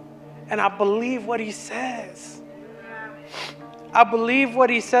 And I believe what he says. I believe what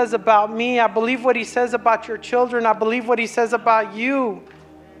he says about me. I believe what he says about your children. I believe what he says about you.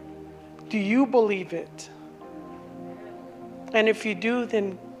 Do you believe it? And if you do,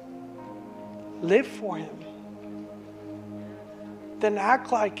 then live for him. Then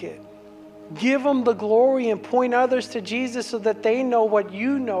act like it. Give him the glory and point others to Jesus so that they know what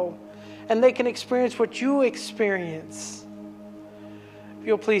you know and they can experience what you experience. If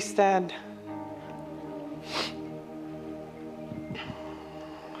you'll please stand.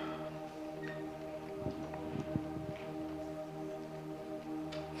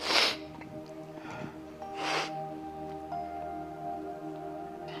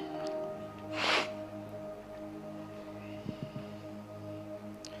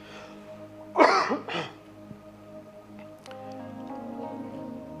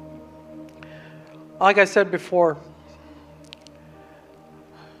 Like I said before,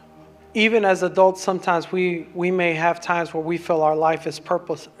 even as adults, sometimes we may have times where we feel our life is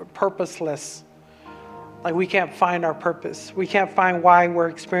purposeless. Like we can't find our purpose. We can't find why we're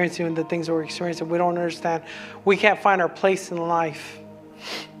experiencing the things that we're experiencing. We don't understand. We can't find our place in life.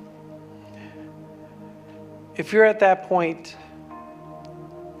 If you're at that point,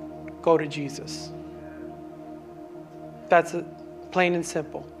 go to Jesus. That's it, plain and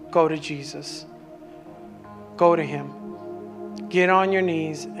simple. Go to Jesus. Go to him. Get on your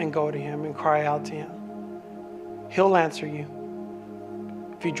knees and go to him and cry out to him. He'll answer you.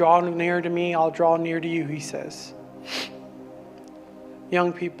 If you draw near to me, I'll draw near to you, he says.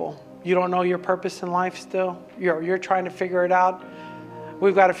 Young people, you don't know your purpose in life still? You're trying to figure it out.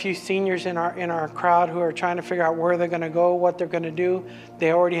 We've got a few seniors in our crowd who are trying to figure out where they're going to go, what they're going to do.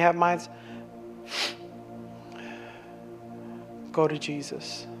 They already have minds. Go to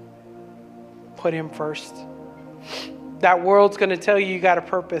Jesus. Put him first. That world's going to tell you got a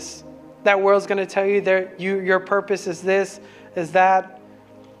purpose. That world's going to tell you that your purpose is this, is that.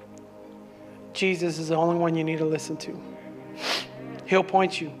 Jesus is the only one you need to listen to. He'll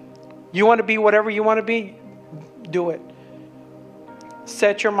point you. You want to be whatever you want to be? Do it.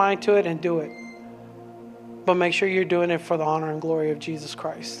 Set your mind to it and do it. But make sure you're doing it for the honor and glory of Jesus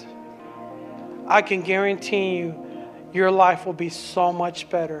Christ. I can guarantee you, your life will be so much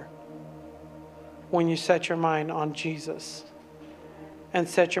better when you set your mind on Jesus and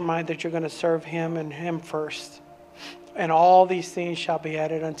set your mind that you're going to serve him and him first. And all these things shall be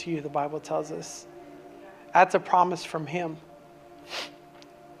added unto you, the Bible tells us. That's a promise from him.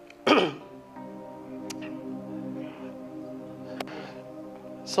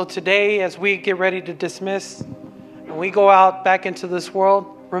 So today, as we get ready to dismiss, and we go out back into this world,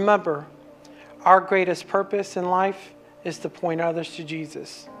 remember, our greatest purpose in life is to point others to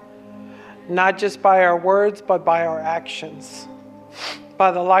Jesus. Not just by our words, but by our actions,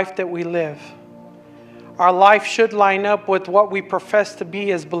 by the life that we live. Our life should line up with what we profess to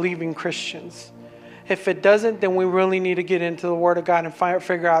be as believing Christians. If it doesn't, then we really need to get into the Word of God and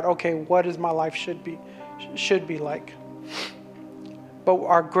figure out, okay, what is my life should be like. But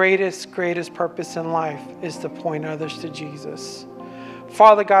our greatest purpose in life is to point others to Jesus.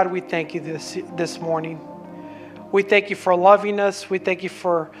 Father God, we thank you this morning. We thank you for loving us. We thank you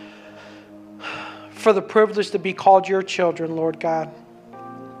for the privilege to be called your children, Lord God.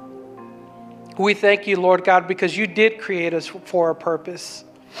 We thank you, Lord God, because you did create us for a purpose.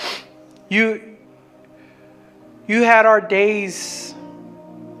 You had our days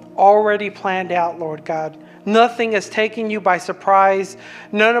already planned out, Lord God. Nothing has taken you by surprise.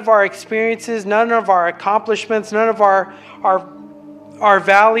 None of our experiences, none of our accomplishments, none of our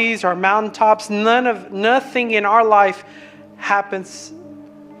valleys, our mountaintops, nothing in our life happens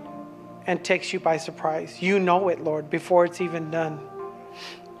and takes you by surprise. You know it, Lord, before it's even done.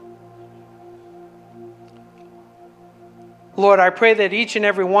 Lord, I pray that each and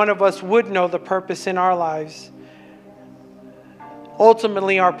every one of us would know the purpose in our lives.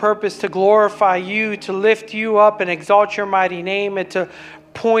 Ultimately, our purpose to glorify you, to lift you up and exalt your mighty name, and to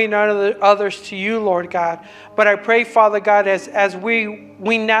point others to you, Lord God. But I pray, Father God, as we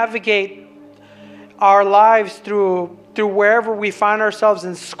navigate our lives through wherever we find ourselves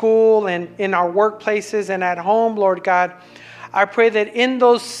in school and in our workplaces and at home, Lord God, I pray that in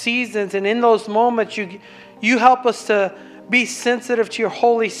those seasons and in those moments, you help us to be sensitive to your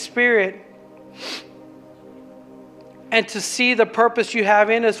Holy Spirit and to see the purpose you have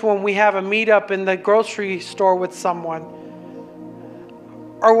in us when we have a meetup in the grocery store with someone,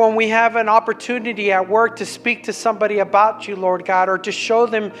 or when we have an opportunity at work to speak to somebody about you, Lord God, or to show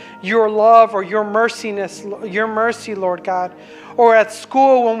them your love or your mercy, Lord God, or at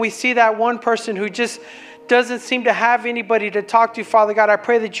school when we see that one person who just doesn't seem to have anybody to talk to, Father God. I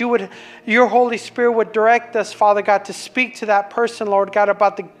pray that your Holy Spirit would direct us, Father God, to speak to that person, Lord God,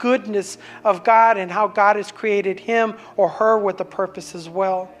 about the goodness of God and how God has created him or her with a purpose as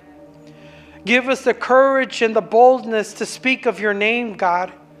well. Give us the courage and the boldness to speak of your name,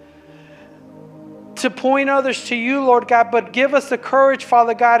 God, to point others to you, Lord God, but give us the courage,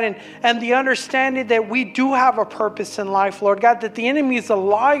 Father God, and the understanding that we do have a purpose in life, Lord God, that the enemy is a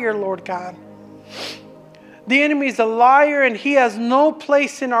liar, Lord God. The enemy is a liar, and he has no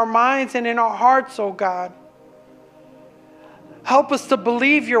place in our minds and in our hearts, oh God. Help us to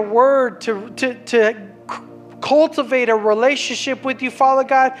believe your word, to cultivate a relationship with you, Father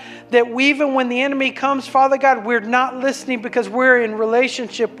God, that even when the enemy comes, Father God, we're not listening because we're in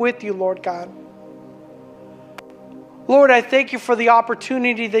relationship with you, Lord God. Lord, I thank you for the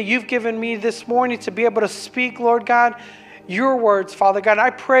opportunity that you've given me this morning to be able to speak, Lord God, your words, Father God.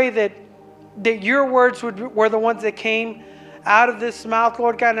 I pray that your words were the ones that came out of this mouth,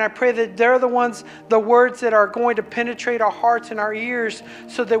 Lord God. And I pray that they're the words that are going to penetrate our hearts and our ears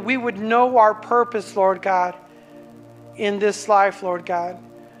so that we would know our purpose, Lord God, in this life, Lord God.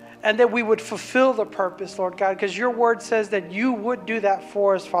 And that we would fulfill the purpose, Lord God, because your word says that you would do that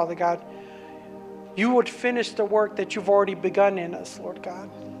for us, Father God. You would finish the work that you've already begun in us, Lord God.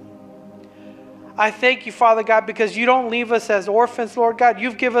 I thank you, Father God, because you don't leave us as orphans, Lord God.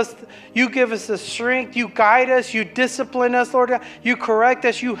 You give us the strength. You guide us. You discipline us, Lord God. You correct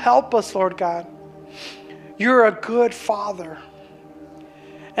us. You help us, Lord God. You're a good Father.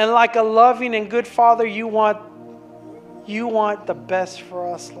 And like a loving and good Father, you want the best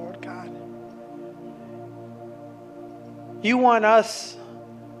for us, Lord God. You want us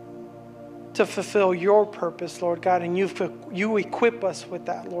to fulfill your purpose, Lord God, and you equip us with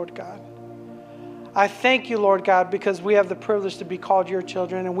that, Lord God. I thank you, Lord God, because we have the privilege to be called your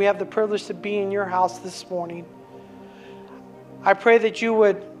children, and we have the privilege to be in your house this morning. I pray that you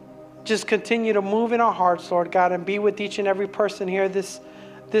would just continue to move in our hearts, Lord God, and be with each and every person here this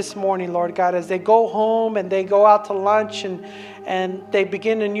morning, Lord God, as they go home and they go out to lunch and they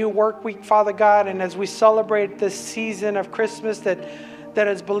begin a new work week, Father God, and as we celebrate this season of Christmas, that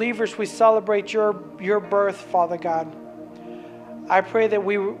as believers we celebrate your birth, Father God. I pray that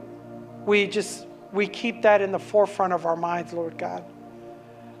we keep that in the forefront of our minds, Lord God.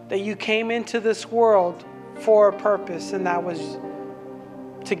 That you came into this world for a purpose, and that was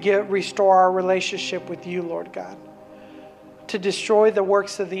to restore our relationship with you, Lord God. To destroy the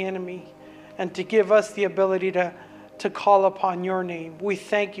works of the enemy, and to give us the ability to call upon your name. We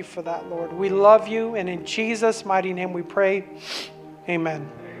thank you for that, Lord. We love you, and in Jesus' mighty name we pray.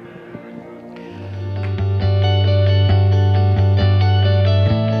 Amen.